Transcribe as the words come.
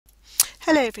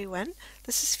Hello everyone,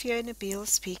 this is Fiona Beale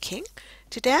speaking.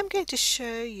 Today I'm going to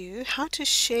show you how to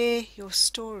share your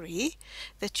story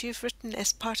that you've written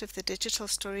as part of the Digital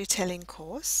Storytelling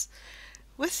course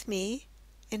with me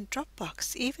in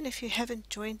Dropbox, even if you haven't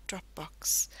joined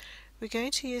Dropbox. We're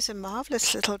going to use a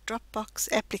marvelous little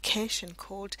Dropbox application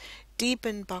called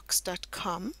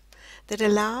dbinbox.com that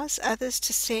allows others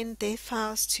to send their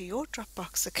files to your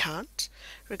Dropbox account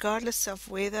regardless of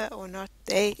whether or not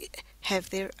they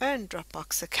have their own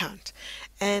Dropbox account.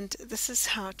 And this is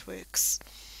how it works.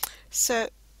 So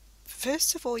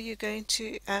first of all, you're going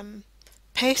to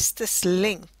paste this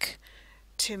link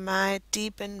to my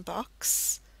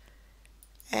dbinbox,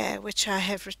 which I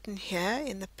have written here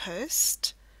in the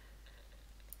post,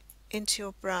 into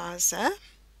your browser.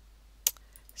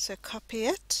 So copy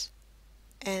it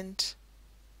and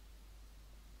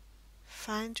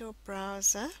find your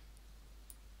browser,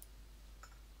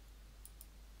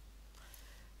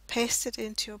 paste it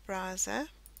into your browser,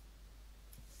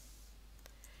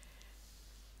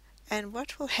 and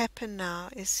what will happen now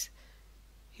is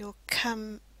you'll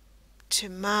come to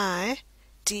my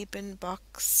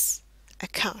dbinbox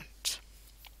account.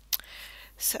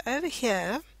 So over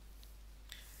here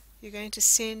you're going to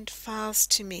send files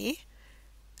to me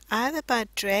either by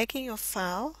dragging your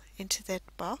file into that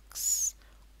box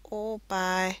or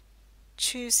by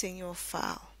choosing your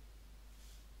file.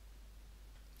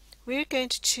 We're going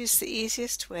to choose the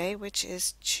easiest way, which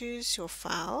is choose your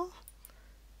file,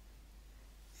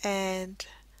 and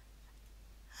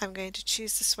I'm going to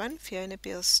choose this one, Fiona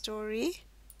Beale Story,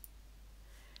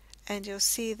 and you'll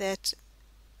see that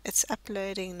it's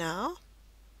uploading now,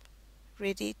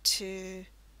 ready to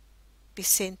be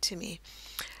sent to me.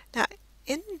 Now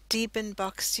in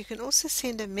dbinbox you can also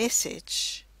send a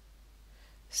message,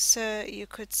 so you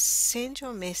could send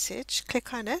your message,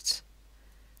 click on it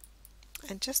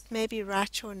and just maybe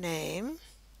write your name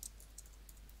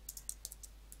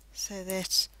so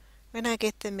that when I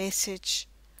get the message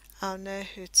I'll know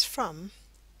who it's from.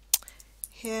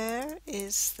 Here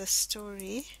is the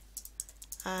story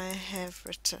I have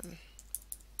written.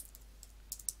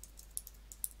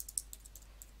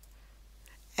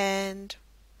 And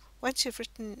once you've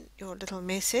written your little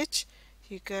message,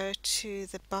 you go to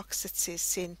the box that says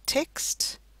send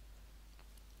text.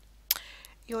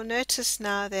 You'll notice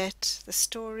now that the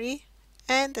story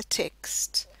and the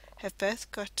text have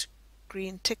both got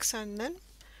green ticks on them,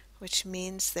 which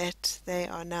means that they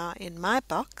are now in my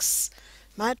box,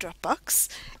 my Dropbox,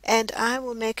 and I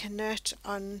will make a note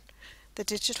on the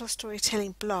Digital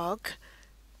Storytelling blog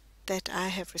that I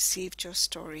have received your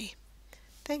story.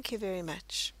 Thank you very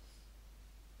much.